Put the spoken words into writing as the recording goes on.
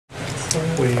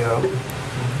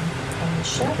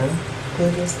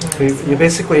You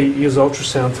basically use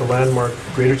ultrasound to landmark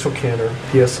greater trochanter,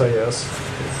 PSIS,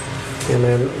 and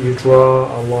then you draw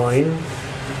a line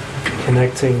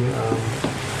connecting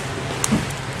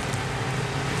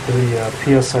the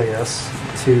PSIS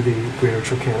to the greater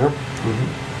trochanter.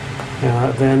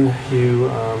 Then you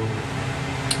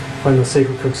find the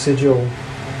sacrococcygeal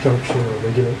junction or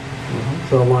ligament,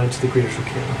 draw a line to the greater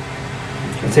trochanter.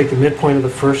 You take the midpoint of the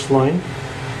first line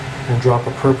and drop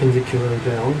a perpendicular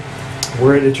down.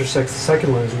 Where it intersects the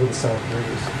second line is where the sciatic nerve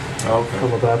is.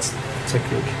 Well, that's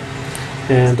technique.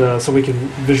 And so we can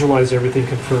visualize everything,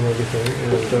 confirm everything.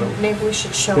 And, maybe we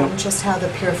should show them just how the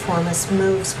piriformis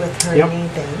moves with her knee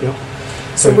then.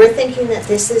 So Right. we're thinking that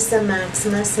this is the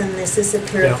maximus and this is the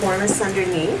piriformis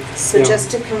underneath. So just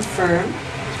to confirm.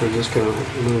 So we're just going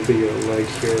to move the leg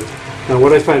here. Now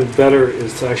what I find better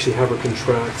is to actually have her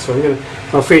contract. So I'm going to,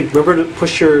 Alfred, remember to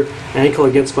push your ankle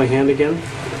against my hand again?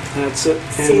 That's it.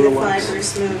 And see relax. the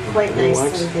fibers move quite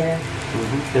nicely there.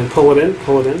 And pull it in,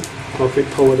 pull it in. Alfred,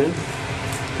 pull it in.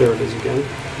 There it is again.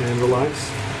 And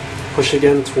relax. Push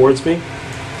again towards me.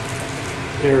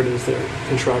 There it is there,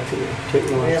 contracting. Okay,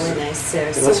 relax. Really nice there.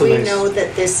 Yeah, so we know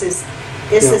that this is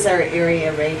our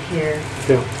area right here.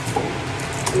 Yeah.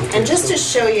 Okay, and just to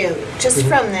show you, just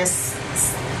from this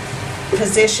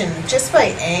position, just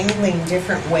by angling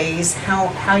different ways,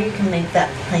 how you can make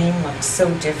that plane look so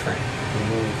different.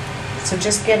 So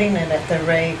just getting it at the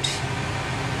right,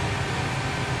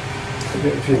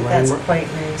 that's quite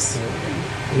nice.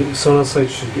 Sonocyte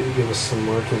should give us some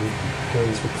marking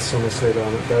guns with the sonocyte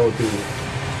on it. That would be.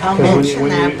 I'll mention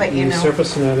that, but you know.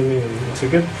 Surface anatomy, and it's a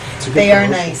good. They are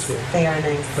nice. They are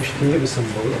nice. Can you give us some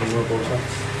more Botox?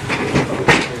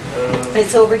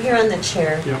 It's over here on the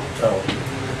chair. Yeah.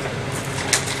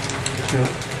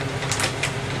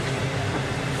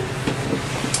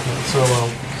 So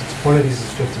one of these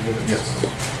is 50 minutes. Yes.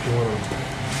 If you want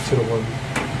to the one.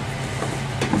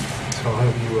 So I'll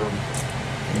have you.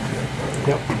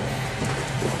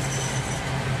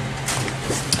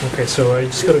 Okay, so I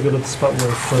just got to go to the spot where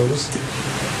I froze.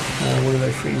 Where did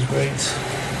I freeze? Right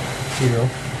here.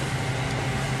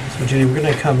 So Judy, we're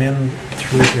going to come in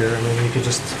through here, and then you could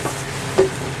just.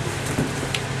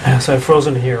 So I've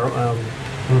frozen here.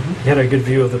 You had a good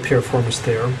view of the piriformis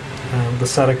there. The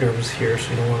sciatic nerve is here, so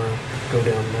you don't want to go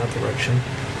down in that direction.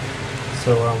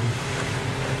 So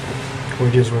what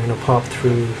we do is we're going to pop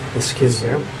through the skin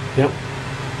here. Yep.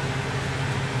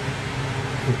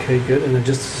 Okay, good. And then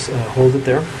just hold it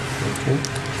there. Okay.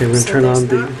 Okay, we're going to turn on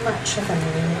the. Not much of an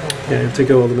angle. Yeah, you have to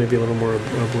go maybe a little more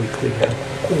obliquely here.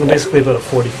 Well, basically about a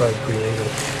 45-degree angle.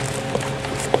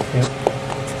 Yep.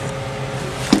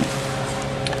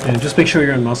 And just make sure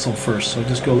you're in muscle first. So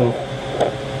just go low.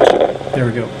 There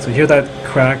we go. So hear that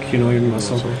crack, you know you're in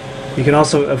muscle. You can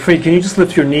also, Fred, can you just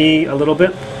lift your knee a little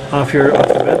bit off your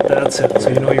bed? That's it. So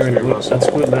you know you're in glute. That's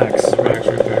glute max. Right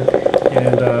there.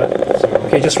 And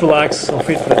okay, just relax.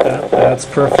 Fred, like that. That's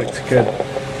perfect. Good.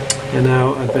 And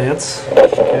now advance.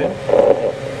 Okay.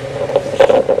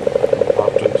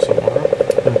 Popped in some more.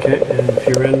 Okay. And if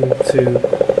you're into,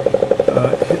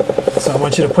 so I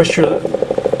want you to push your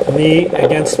knee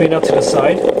against me now to the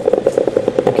side.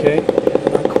 Okay.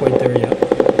 Not quite there yet.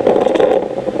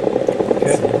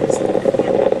 Okay.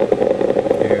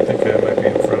 Yeah, I think I might be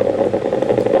in front of him.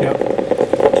 Yep.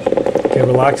 Okay,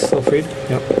 relax, Wilfried.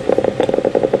 Yep.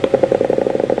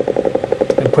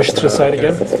 And push to the side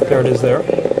again. There it is there.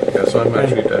 Yeah, so I'm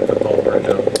actually at the ball right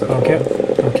now. Okay.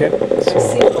 Okay. I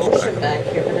see motion back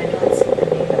here, but I don't see the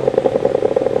needle.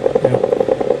 Yeah.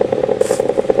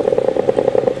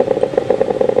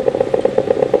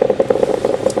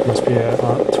 Must be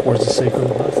towards the sacrum.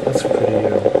 That's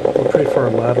pretty far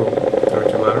lateral.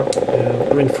 Directly lateral? Yeah,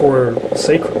 I mean for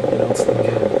sacrum, you know, it's the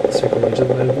sacral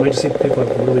region. I might just see people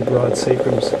have really broad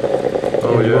sacrums.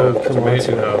 Oh yeah, it's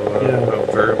amazing how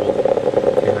variable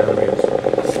the anatomy is.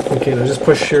 Okay, now just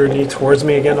push your knee towards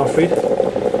me again, Alfred.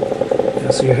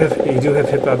 Yeah, so you do have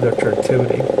hip abductor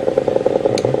activity.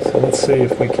 So let's see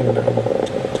if we can.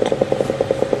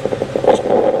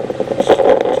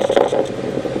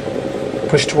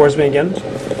 Push towards me again.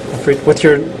 With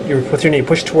your knee,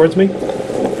 push towards me.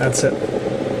 That's it.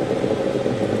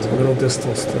 It's a little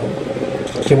distal still.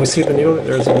 Can we see the needle?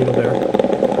 There's a needle there.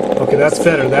 Okay, that's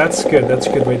better. That's good. That's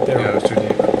good right there. Yeah, it's too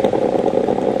deep.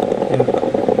 Yeah.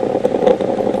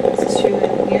 Is this true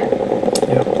in here?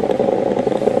 Yeah.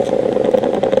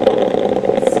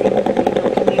 See the needle.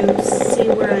 Can you see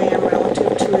where I am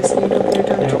relative to his needle there,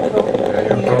 Dr. Cole?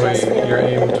 Yeah, you're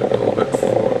aimed a little bit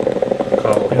for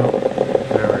collar. Yeah.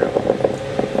 There we go.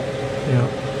 Yeah.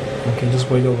 Okay, just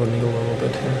wiggle the needle a little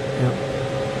bit here. Yeah.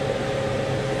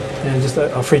 And just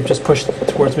free, just push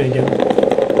towards me again.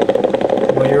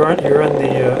 Well, you're on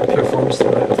the Piriformis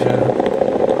tonight.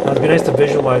 It'd be nice to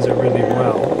visualize it really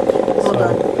well. Hold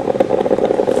on.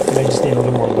 You may just need a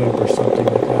little more lube or something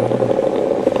like that.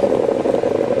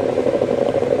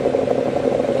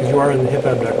 Because you are in the hip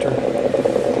abductor.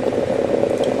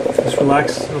 Just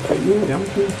relax. Okay. Yeah.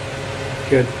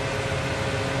 Good.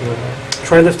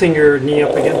 Try lifting your knee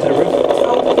up again to the roof.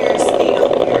 Oh, here's the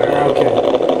Okay.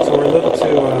 So we're a little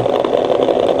too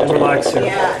relaxed here.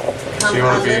 Yeah. So you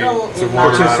want to be little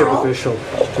more Too lateral. superficial.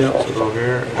 Yeah. So go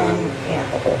here and yeah.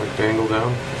 like dangle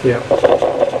down. Yeah.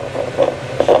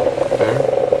 There.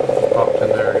 Popped in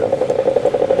there again.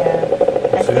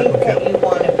 Yeah. I think that you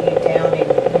want to be down in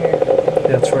here.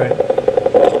 That's right.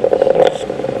 Here.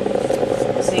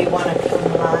 So you want to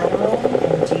come lateral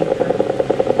and deeper.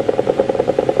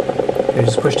 Okay,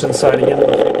 just push to the side again.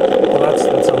 Well, that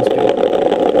sounds good.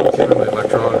 Okay, the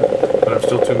electrode, but I'm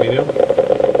still too medium.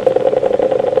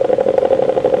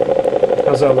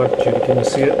 How's that look, Judy? Can you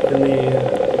see it in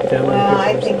the down? Well,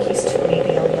 I think he's too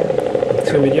medial, yeah.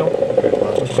 Too medial?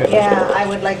 Okay. Yeah, I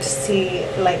would like to see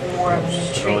like more of an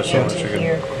entry Oh, so much into you can-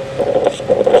 here.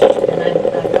 And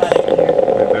I've got it here.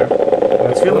 Right there.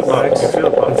 That's Feel good the pop. legs. You feel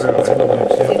the pop That's through, good right?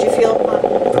 legs, yeah. Did you feel pop?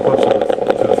 The pops to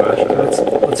the fascia.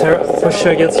 Push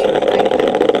against.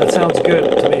 That sounds good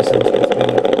to me. Sounds good to me.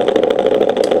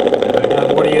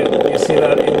 What do you see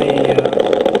that in the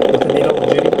with the needle,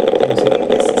 Judy? Can you see that?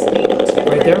 This is needles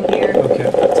Right there? here. Okay.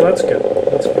 So that's good.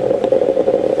 That's good.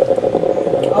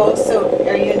 Oh, so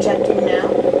are you injecting now?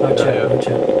 Not yet. yet. Not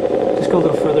yet. Just go a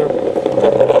little further.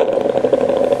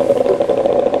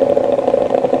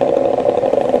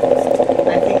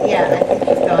 I think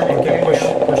you've got it Okay. there Push.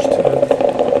 now. Push to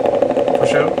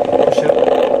Push out. push out.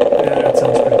 Yeah, that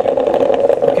sounds pretty good.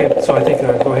 Okay. So I think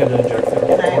go ahead and inject there.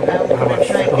 And I'm How much?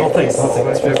 trying to The whole get thing. this. The whole thing.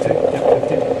 It's 50. Yep.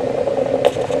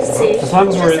 50. See, As long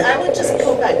as we're in- I would just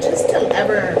pull back just to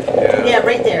ever. Yeah. Yeah,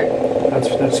 right there. That's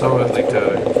Some of it leaked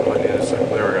out. I need a second.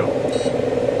 There we go.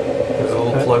 There's a little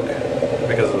Okay. plug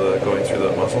because of the going through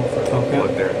the muscle. There's a little Okay.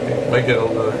 plug there. You might get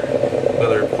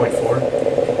another 0.4.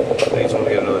 Needs one to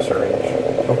get another syringe.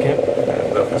 okay.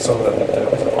 And some of that leaked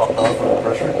out. It's popped off under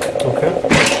pressure. Okay.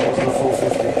 It's the full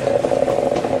 50.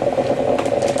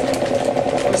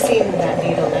 We're seeing that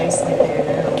needle nicely there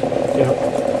now. Yeah.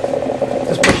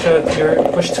 Just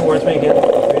push towards me again.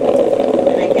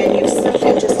 And again, you've sucked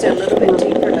in just a little bit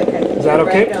deeper, like I think Is that you're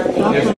okay? right on the. Yes.